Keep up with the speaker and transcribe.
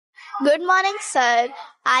Good morning, sir.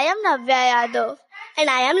 I am Navya Yadav. And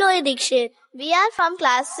I am Lohi Dikshit. We are from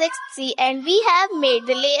class 6C and we have made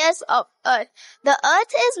the layers of Earth. The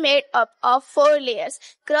Earth is made up of 4 layers: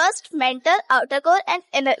 crust, mantle, outer core and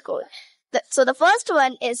inner core. So the first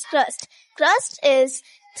one is crust. Crust is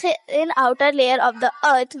thin outer layer of the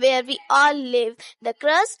Earth where we all live. The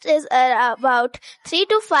crust is about 3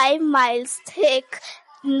 to 5 miles thick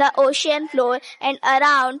in the ocean floor and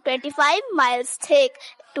around 25 miles thick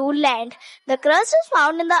to land. The crust is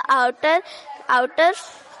found in the outer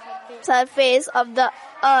surface of the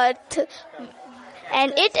earth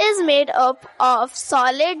and it is made up of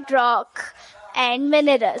solid rock and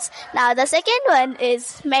minerals. Now the second one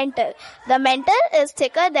is mantle. The mantle is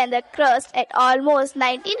thicker than the crust at almost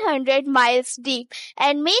 1900 miles deep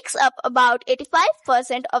and makes up about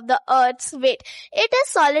 85% of the earth's weight. It is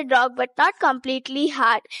solid rock but not completely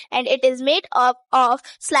hard, and it is made up of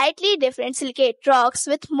slightly different silicate rocks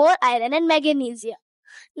with more iron and magnesium.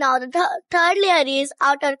 Now the third layer is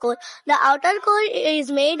outer core. The outer core is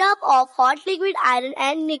made up of hot liquid iron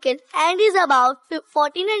and nickel and is about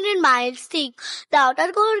 1400 miles thick. The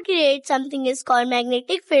outer core creates something is called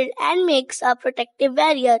magnetic field and makes a protective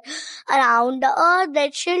barrier around the earth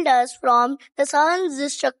that shields us from the sun's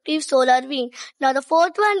destructive solar wind. Now the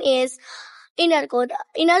fourth one is inner core. The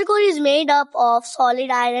inner core is made up of solid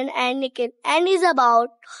iron and nickel and is about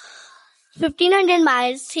 1500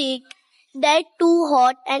 miles thick. That too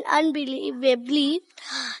hot and unbelievably,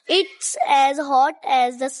 it's as hot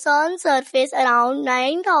as the sun's surface, around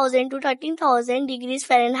 9,000 to 13,000 degrees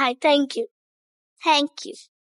Fahrenheit. Thank you. Thank you.